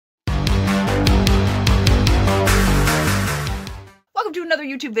also do another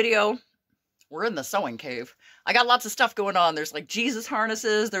YouTube video. We're in the sewing cave. I got lots of stuff going on. There's like Jesus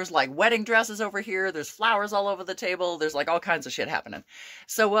harnesses. There's like wedding dresses over here. There's flowers all over the table. There's like all kinds of shit happening.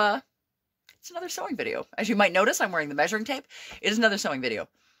 So, it's another sewing video. As you might notice, I'm wearing the measuring tape. It is another sewing video.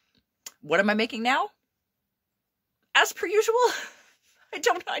 What am I making now? As per usual, I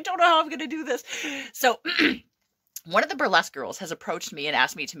don't know how I'm going to do this. So, one of the burlesque girls has approached me and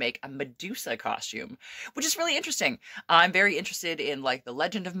asked me to make a Medusa costume, which is really interesting. I'm very interested in like the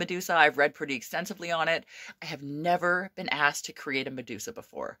legend of Medusa. I've read pretty extensively on it. I have never been asked to create a Medusa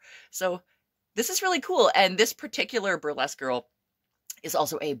before. So this is really cool. And this particular burlesque girl is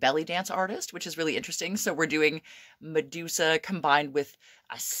also a belly dance artist, which is really interesting. So we're doing Medusa combined with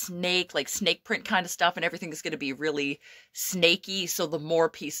a snake, like snake print kind of stuff, and everything is going to be really snaky. So the more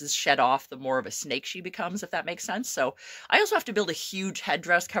pieces shed off, the more of a snake she becomes, if that makes sense. So I also have to build a huge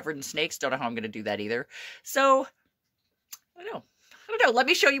headdress covered in snakes. Don't know how I'm going to do that either. So I don't know. Let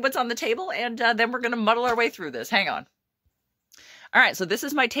me show you what's on the table, and then we're going to muddle our way through this. Hang on. All right, so this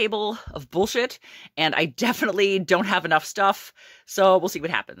is my table of bullshit, and I definitely don't have enough stuff, so we'll see what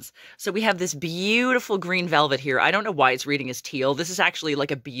happens. So we have this beautiful green velvet here. I don't know why it's reading as teal. This is actually like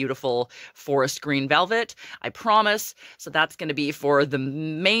a beautiful forest green velvet, I promise. So that's going to be for the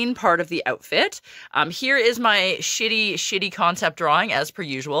main part of the outfit. Here is my shitty concept drawing, as per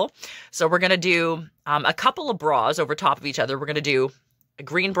usual. So we're going to do a couple of bras over top of each other. We're going to do a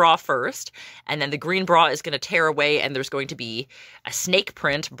green bra first, and then the green bra is going to tear away, and there's going to be a snake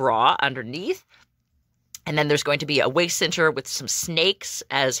print bra underneath, and then there's going to be a waist cincher with some snakes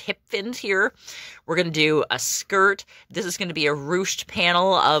as hip fins here. We're going to do a skirt. This is going to be a ruched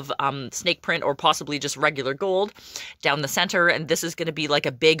panel of snake print or possibly just regular gold down the center, and this is going to be like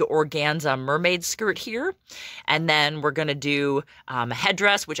a big organza mermaid skirt here. And then we're going to do a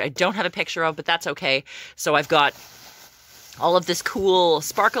headdress, which I don't have a picture of, but that's okay. So I've got all of this cool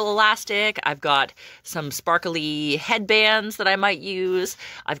sparkle elastic. I've got some sparkly headbands that I might use.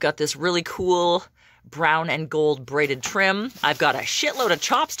 I've got this really cool brown and gold braided trim. I've got a shitload of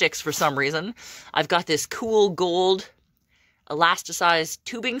chopsticks for some reason. I've got this cool gold elasticized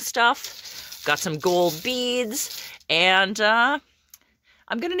tubing stuff. Got some gold beads, and I'm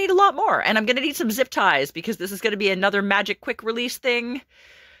going to need a lot more. And I'm going to need some zip ties because this is going to be another magic quick release thing.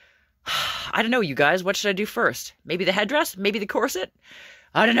 I don't know, you guys. What should I do first? Maybe the headdress? Maybe the corset?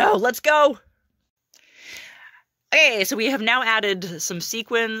 I don't know. Let's go. Okay, so we have now added some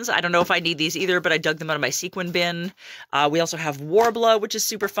sequins. I don't know if I need these either, but I dug them out of my sequin bin. We also have Warbla, which is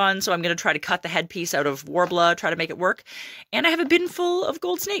super fun, so I'm going to try to cut the headpiece out of Warbla, try to make it work. And I have a bin full of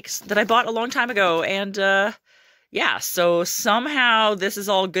gold snakes that I bought a long time ago, and yeah, so somehow this is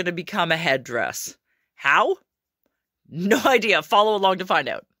all going to become a headdress. How? No idea. Follow along to find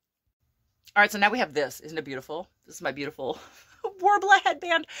out. All right, so now we have this. Isn't it beautiful? This is my beautiful Warbla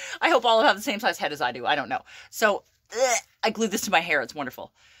headband. I hope all have the same size head as I do. I don't know. So I glued this to my hair. It's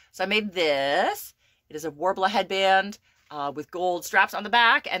wonderful. So I made this. It is a Warbla headband with gold straps on the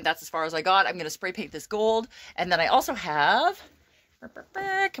back, and that's as far as I got. I'm going to spray paint this gold. And then I also have,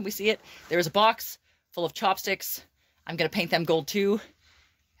 can we see it? There's a box full of chopsticks. I'm going to paint them gold too.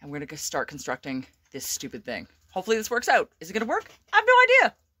 And we're going to start constructing this stupid thing. Hopefully this works out. Is it going to work? I have no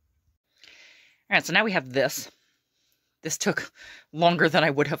idea. All right, so now we have this. This took longer than I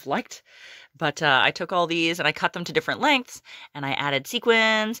would have liked, but I took all these and I cut them to different lengths, and I added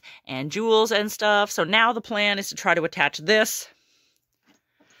sequins and jewels and stuff. So now the plan is to try to attach this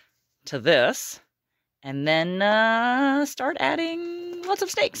to this, and then start adding lots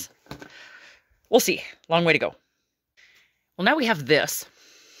of snakes. We'll see. Long way to go. Well, now we have this.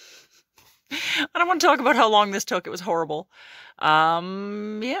 I don't want to talk about how long this took. It was horrible.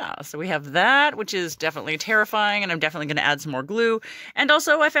 Yeah, so we have that, which is definitely terrifying, and I'm definitely going to add some more glue. And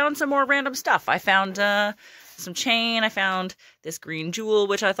also, I found some more random stuff. I found some chain. I found this green jewel,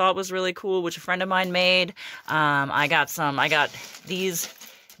 which I thought was really cool, which a friend of mine made. I got these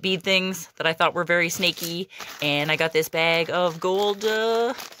bead things that I thought were very snaky, and I got this bag of gold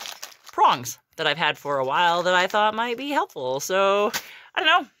prongs that I've had for a while that I thought might be helpful. So, I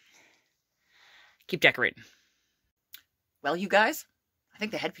don't know. Keep decorating. Well, you guys, I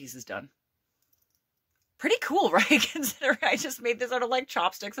think the headpiece is done. Pretty cool, right? Considering I just made this out of like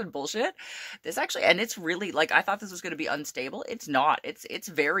chopsticks and bullshit. This actually, and it's really like, I thought this was going to be unstable. It's not. It's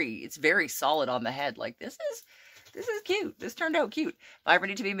very solid on the head. Like this is cute. This turned out cute. If I ever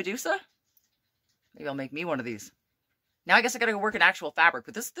need to be Medusa, maybe I'll make me one of these. Now I guess I gotta go work in actual fabric,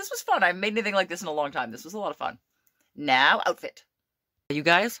 but this was fun. I haven't made anything like this in a long time. This was a lot of fun. Now, outfit. You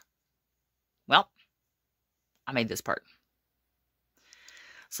guys, well, I made this part.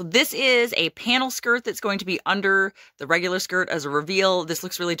 So this is a panel skirt that's going to be under the regular skirt as a reveal. This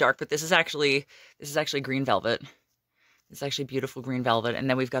looks really dark, but this is actually green velvet. It's actually beautiful green velvet. And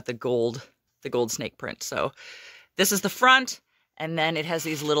then we've got the gold snake print. So this is the front, and then it has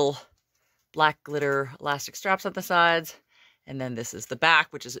these little black glitter elastic straps on the sides. And then this is the back,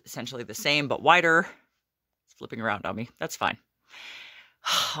 which is essentially the same, but wider. It's flipping around on me. That's fine.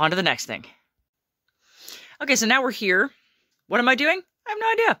 On to the next thing. Okay, so now we're here. What am I doing? I have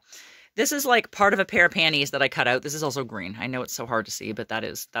no idea. This is like part of a pair of panties that I cut out. This is also green. I know it's so hard to see, but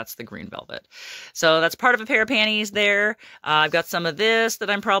that's the green velvet. So that's part of a pair of panties there. I've got some of this that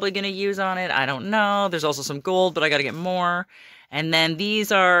I'm probably going to use on it. I don't know. There's also some gold, but I got to get more. And then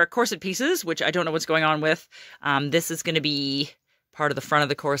these are corset pieces, which I don't know what's going on with. This is going to be part of the front of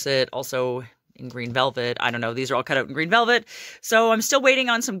the corset, also in green velvet. I don't know. These are all cut out in green velvet. So I'm still waiting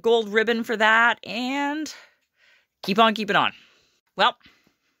on some gold ribbon for that, and keep on keeping on. Well,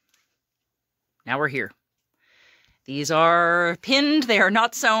 now we're here. These are pinned. They are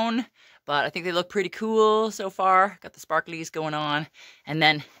not sewn, but I think they look pretty cool so far. Got the sparklies going on. And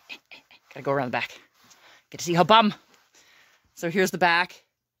then, gotta go around the back. Get to see how bum. So here's the back.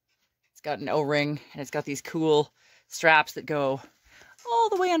 It's got an O-ring, and it's got these cool straps that go all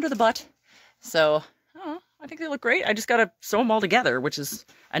the way under the butt. So, I think they look great. I just gotta sew them all together, which is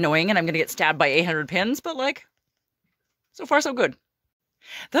annoying, and I'm gonna get stabbed by 800 pins, but like, so far so good.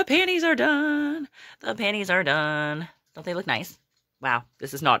 The panties are done. The panties are done. Don't they look nice? Wow,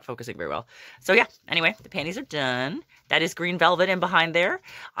 this is not focusing very well. So yeah, anyway, the panties are done. That is green velvet in behind there.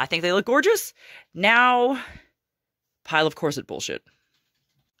 I think they look gorgeous. Now, pile of corset bullshit.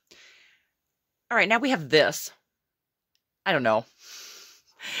 All right, now we have this. I don't know.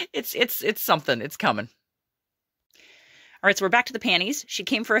 It's something. It's coming. All right, so we're back to the panties. She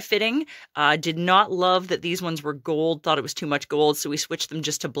came for a fitting, did not love that these ones were gold, thought it was too much gold, so we switched them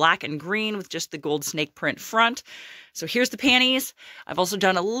just to black and green with just the gold snake print front. So here's the panties. I've also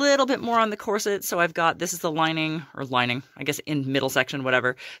done a little bit more on the corset, so I've got, this is the lining, I guess in middle section,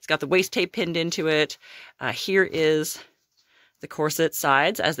 whatever. It's got the waist tape pinned into it. Here is the corset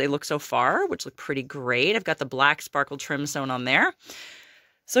sides as they look so far, which look pretty great. I've got the black sparkle trim sewn on there.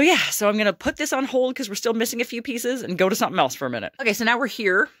 So yeah, so I'm going to put this on hold because we're still missing a few pieces and go to something else for a minute. Okay, so now we're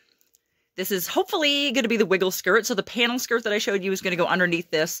here. This is hopefully going to be the wiggle skirt. So the panel skirt that I showed you is going to go underneath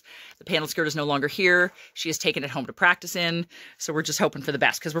this. The panel skirt is no longer here. She has taken it home to practice in. So we're just hoping for the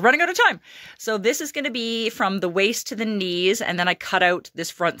best because we're running out of time. So this is going to be from the waist to the knees. And then I cut out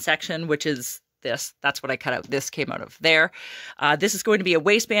this front section, which is this. That's what I cut out. This came out of there. This is going to be a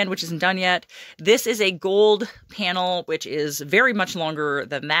waistband, which isn't done yet. This is a gold panel, which is very much longer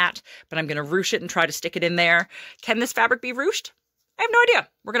than that, but I'm going to ruche it and try to stick it in there. Can this fabric be ruched? I have no idea.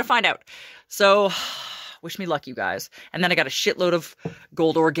 We're going to find out. So wish me luck, you guys. And then I got a shitload of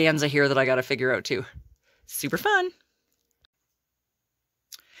gold organza here that I got to figure out too. Super fun.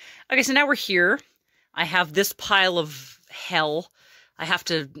 Okay, so now we're here. I have this pile of hell. I have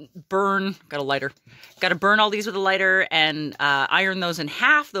to burn, got a lighter, got to burn all these with a lighter and iron those in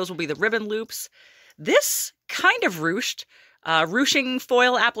half. Those will be the ribbon loops. This kind of ruched. Ruching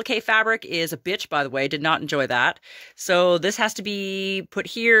foil applique fabric is a bitch, by the way. Did not enjoy that. So this has to be put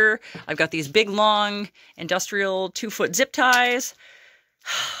here. I've got these big, long, industrial 2-foot zip ties.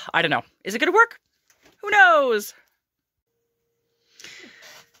 I don't know. Is it going to work? Who knows?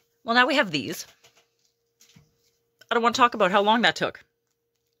 Well, now we have these. I don't want to talk about how long that took.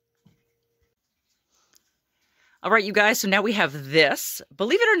 All right, you guys, so now we have this.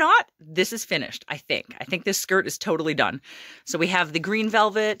 Believe it or not, this is finished, I think. I think this skirt is totally done. So we have the green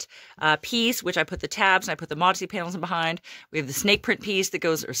velvet piece, which I put the tabs and I put the modesty panels in behind. We have the snake print piece that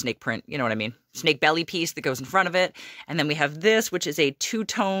goes, or snake print, you know what I mean, snake belly piece that goes in front of it. And then we have this, which is a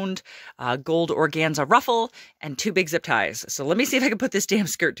two-toned gold organza ruffle and 2 big zip ties. So let me see if I can put this damn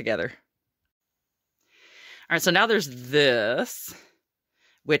skirt together. All right, so now there's this,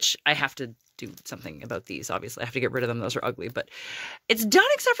 which I have to do something about these, obviously. I have to get rid of them. Those are ugly, but it's done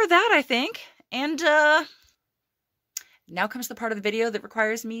except for that, I think. And now comes the part of the video that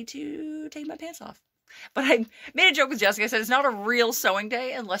requires me to take my pants off. But I made a joke with Jessica. I said it's not a real sewing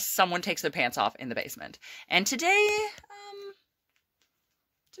day unless someone takes their pants off in the basement. And today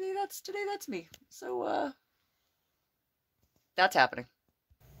that's me. So that's happening.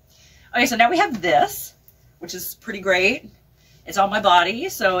 Okay, so now we have this, which is pretty great. It's on my body,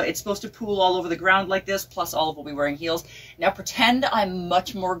 so it's supposed to pool all over the ground like this, plus Olive will be wearing heels. Now pretend I'm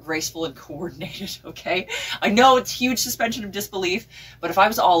much more graceful and coordinated, okay? I know it's huge suspension of disbelief, but if I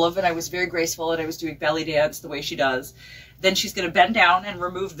was Olive and I was very graceful and I was doing belly dance the way she does, then she's going to bend down and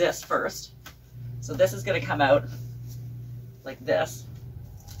remove this first. So this is going to come out like this.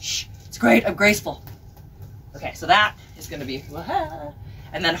 Shh, it's great, I'm graceful. Okay, so that is gonna be,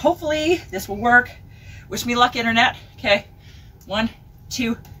 and then hopefully this will work. Wish me luck, internet. Okay, 1,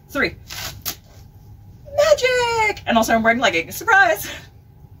 2, 3. Magic! And also I'm wearing leggings, surprise!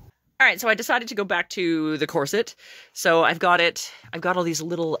 All right, so I decided to go back to the corset. So I've got all these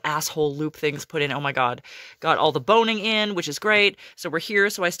little asshole loop things put in. Oh my God. Got all the boning in, which is great. So we're here,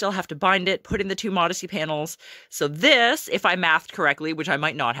 so I still have to bind it, put in the 2 modesty panels. So this, if I mathed correctly, which I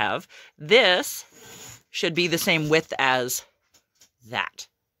might not have, this should be the same width as that.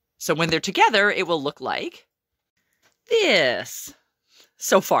 So when they're together, it will look like this.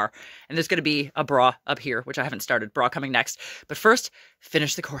 So far. And there's going to be a bra up here, which I haven't started. Bra coming next. But first,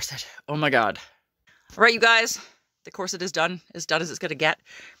 finish the corset. Oh my God. All right, you guys. The corset is done. As done as it's going to get.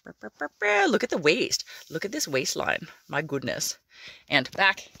 Look at the waist. Look at this waistline. My goodness. And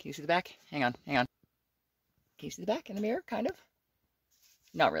back. Can you see the back? Hang on. Hang on. Can you see the back in the mirror? Kind of?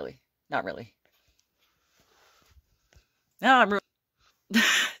 Not really. Not really. No, I'm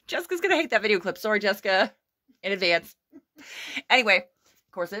Jessica's going to hate that video clip. Sorry, Jessica. In advance. Anyway.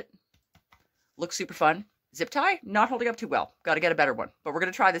 Corset. Looks super fun. Zip tie, not holding up too well. Got to get a better one. But we're going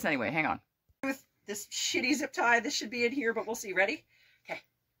to try this anyway. Hang on. With this shitty zip tie, this should be in here, but we'll see. Ready? Okay.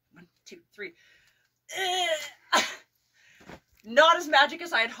 1, 2, 3. Not as magic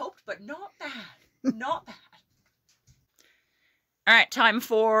as I had hoped, but not bad. Not bad. All right, time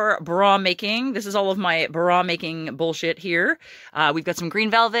for bra making. This is all of my bra making bullshit here. We've got some green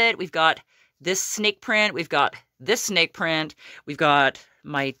velvet. We've got this snake print. We've got this snake print. We've got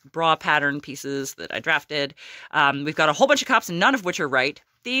my bra pattern pieces that I drafted. We've got a whole bunch of cups, none of which are right.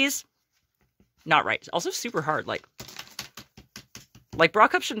 These, not right. Also super hard. Like bra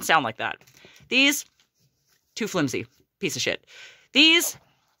cups shouldn't sound like that. These, too flimsy. Piece of shit. These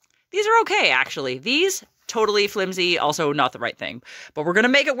are okay, actually. These, totally flimsy. Also not the right thing. But we're going to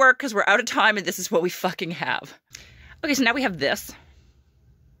make it work because we're out of time and this is what we fucking have. Okay, so now we have this.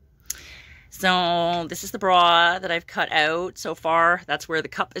 So this is the bra that I've cut out so far. That's where the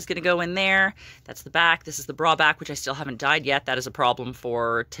cup is going to go in there. That's the back. This is the bra back, which I still haven't dyed yet. That is a problem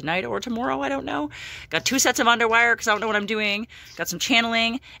for tonight or tomorrow. I don't know. Got 2 sets of underwire because I don't know what I'm doing. Got some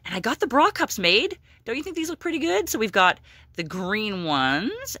channeling. And I got the bra cups made. Don't you think these look pretty good? So we've got the green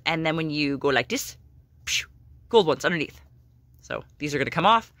ones. And then when you go like this, gold ones underneath. So these are going to come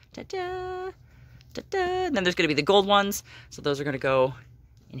off. Ta-da! Ta-da! And then there's going to be the gold ones. So those are going to go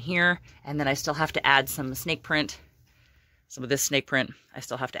in here, and then I still have to add some snake print. Some of this snake print I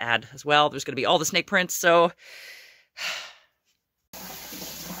still have to add as well. There's going to be all the snake prints, so...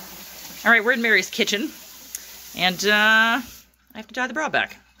 All right, we're in Mary's kitchen, and I have to dye the bra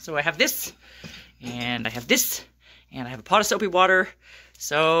back. So I have this, and I have this, and I have a pot of soapy water.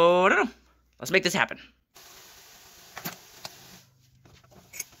 So, I don't know. Let's make this happen.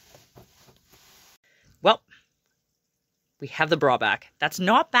 Well, we have the bra back. That's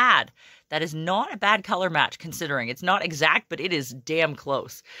not bad. That is not a bad color match considering. It's not exact, but it is damn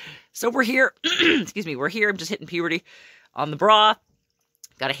close. So we're here. Excuse me. We're here. I'm just hitting puberty on the bra.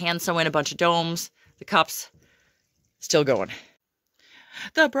 Got to hand sew in a bunch of domes. The cups. Still going.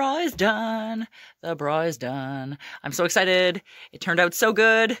 The bra is done. The bra is done. I'm so excited. It turned out so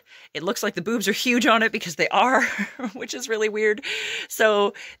good. It looks like the boobs are huge on it because they are, which is really weird.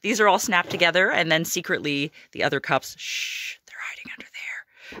 So these are all snapped together, and then secretly the other cups, shh, they're hiding under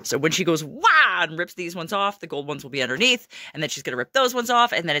there. So when she goes, wah, and rips these ones off, the gold ones will be underneath, and then she's going to rip those ones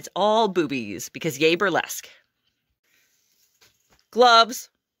off, and then it's all boobies because yay burlesque. Gloves.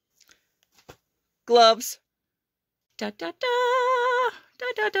 Gloves. Da da da.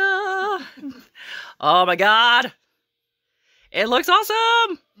 Da, da, da. Oh my God. It looks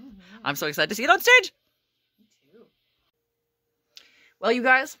awesome. I'm so excited to see it on stage. Me too. Well, you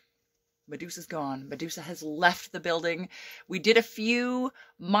guys, Medusa's gone. Medusa has left the building. We did a few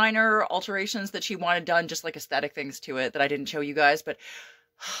minor alterations that she wanted done, just like aesthetic things to it that I didn't show you guys, but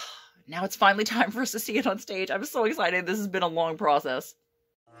now it's finally time for us to see it on stage. I'm so excited. This has been a long process.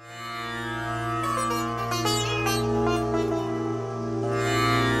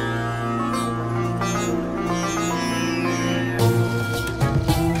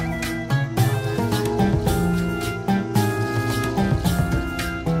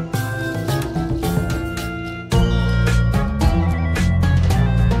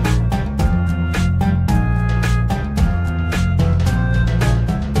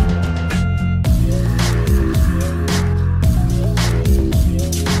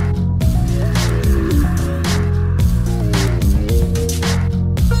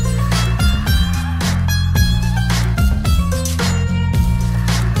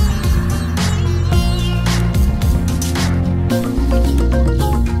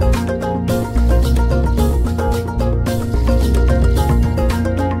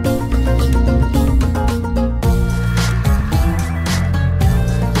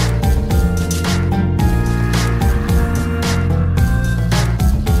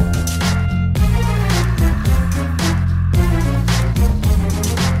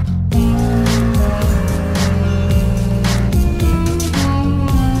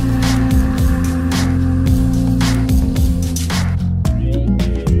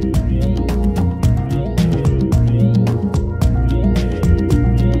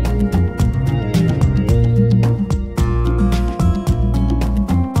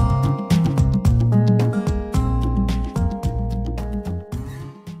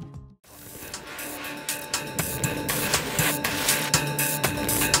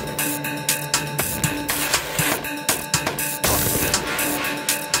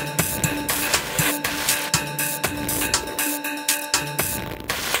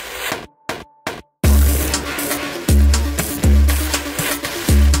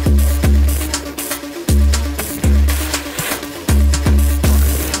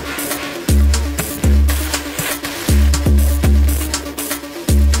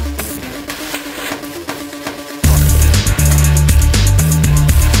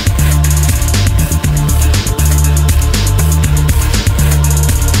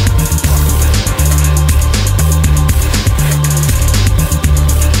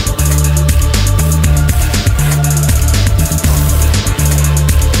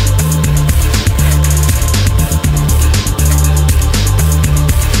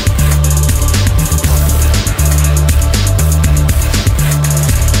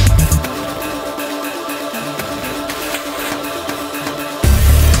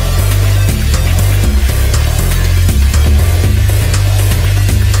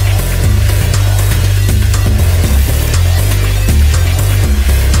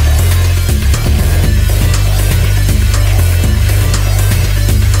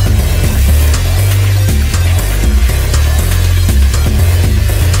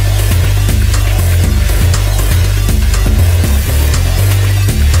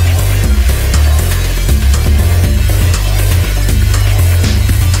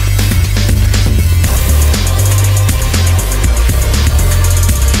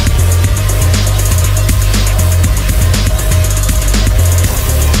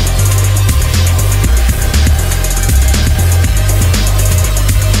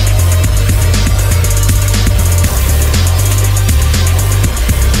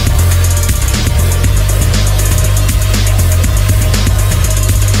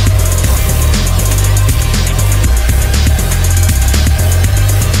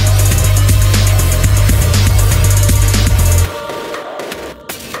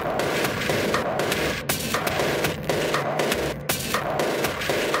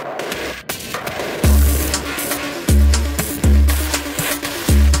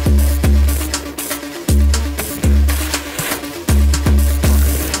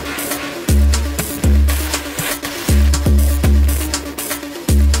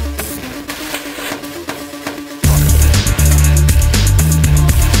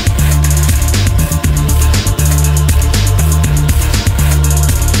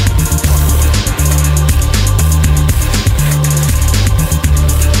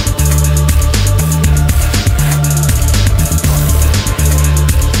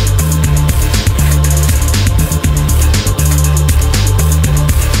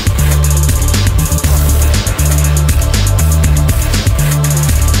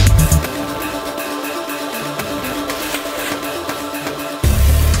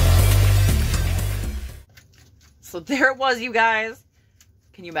 there it was, you guys.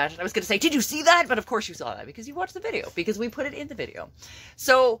 Can you imagine? I was going to say, did you see that? But of course you saw that because you watched the video, because we put it in the video.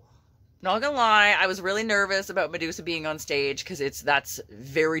 So, not gonna lie, I was really nervous about Medusa being on stage because that's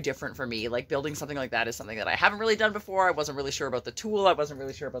very different for me. Like, building something like that is something that I haven't really done before. I wasn't really sure about the tool. I wasn't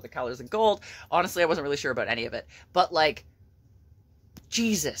really sure about the colors and gold. Honestly, I wasn't really sure about any of it. But, like,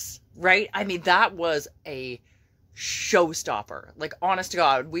 Jesus, right? I mean, that was a showstopper. Like, honest to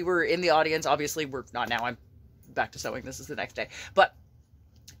God, we were in the audience. Obviously, we're not now. I'm back to sewing. This is the next day. But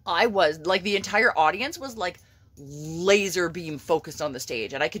I was, like, the entire audience was, like, laser beam focused on the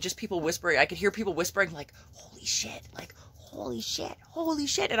stage, and I could just I could hear people whispering like, holy shit, like, holy shit, holy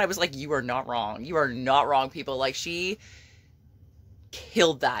shit. And I was like, you are not wrong. You are not wrong, people. Like, she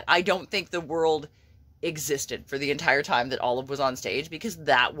killed that. I don't think the world existed for the entire time that Olive was on stage, because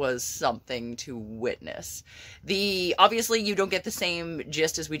that was something to witness. Obviously you don't get the same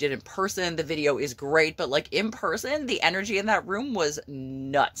gist as we did in person. The video is great, but like in person, the energy in that room was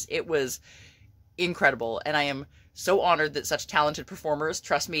nuts. It was incredible, and I am so honored that such talented performers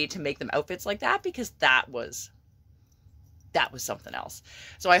trust me to make them outfits like that, because that was something else.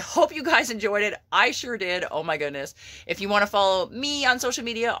 So I hope you guys enjoyed it. I sure did. Oh my goodness. If you want to follow me on social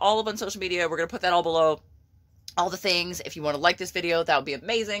media, Olive on social media, we're going to put that all below. All the things. If you want to like this video, that would be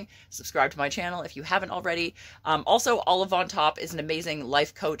amazing. Subscribe to my channel if you haven't already. Also, Olive Von Topp is an amazing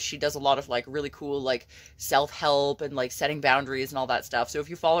life coach. She does a lot of like really cool like self-help and like setting boundaries and all that stuff. So if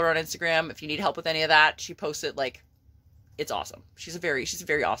you follow her on Instagram, if you need help with any of that, she posts it. Like, it's awesome. She's a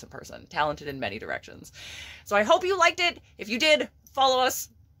very awesome person, talented in many directions. So I hope you liked it. If you did, follow us,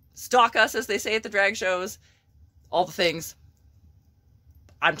 stalk us, as they say at the drag shows, all the things.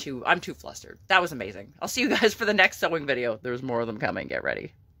 I'm too flustered. That was amazing. I'll see you guys for the next sewing video. There's more of them coming. Get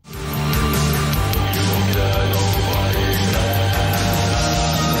ready.